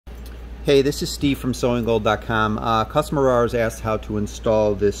Hey, this is Steve from SewingGold.com. Customer of ours asked how to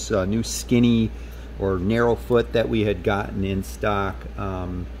install this new skinny or narrow foot that we had gotten in stock.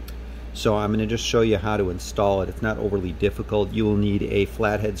 So I'm going to just show you how to install it. It's not overly difficult. You will need a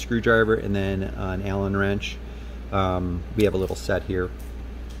flathead screwdriver and then an Allen wrench. We have a little set here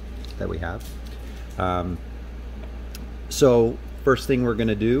that we have. So first thing we're going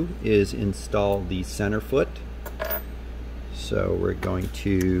to do is install the center foot. So we're going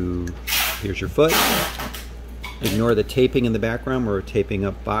to, here's your foot. Ignore the taping in the background. We're taping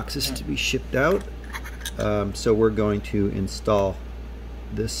up boxes to be shipped out. So we're going to install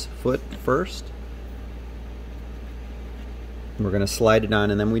this foot first. We're going to slide it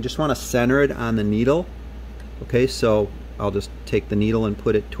on, and then we just want to center it on the needle. Okay, so I'll just take the needle and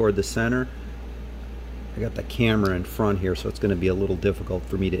put it toward the center. I got the camera in front here, so it's going to be a little difficult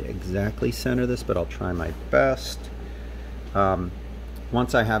for me to exactly center this, but I'll try my best.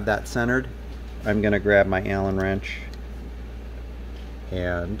 Once I have that centered, I'm going to grab my Allen wrench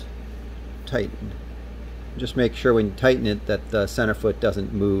and tighten. Just make sure when you tighten it that the center foot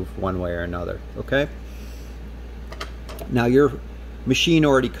doesn't move one way or another. Okay? Now your machine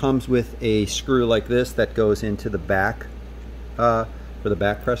already comes with a screw like this that goes into the back for the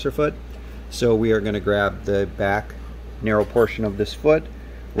back presser foot. So we are going to grab the back narrow portion of this foot.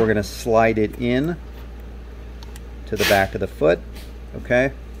 We're going to slide it in to the back of the foot.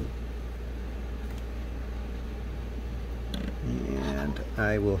 Okay? And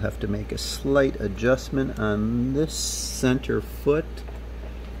I will have to make a slight adjustment on this center foot.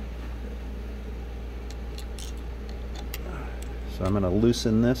 So I'm going to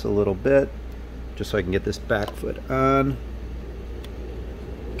loosen this a little bit just so I can get this back foot on.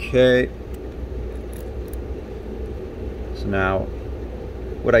 Okay. So now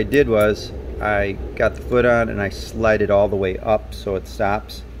what I did was I got the foot on and I slide it all the way up so it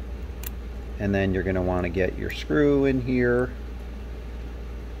stops. And then you're going to want to get your screw in here.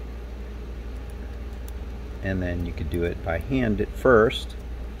 And then you could do it by hand at first.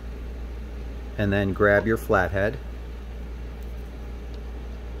 And then grab your flathead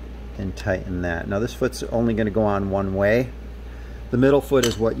and tighten that. Now this foot's only going to go on one way. The middle foot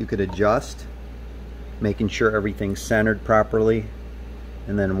is what you could adjust, making sure everything's centered properly.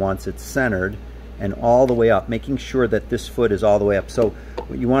 And then once it's centered and all the way up, making sure that this foot is all the way up. So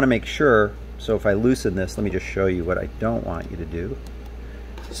what you want to make sure, so if I loosen this, let me just show you what I don't want you to do.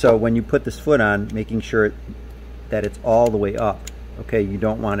 So when you put this foot on, making sure that it's all the way up. Okay, you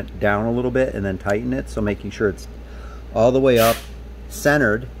don't want it down a little bit and then tighten it. So making sure it's all the way up,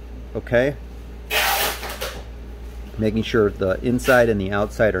 centered, okay? Making sure the inside and the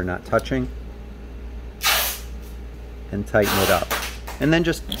outside are not touching. And tighten it up. And then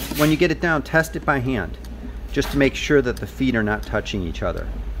just, when you get it down, test it by hand. Just to make sure that the feet are not touching each other,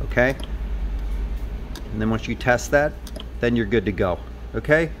 okay? And then once you test that, then you're good to go,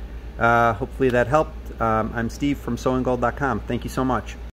 okay? Hopefully that helped. I'm Steve from SewingGold.com. Thank you so much.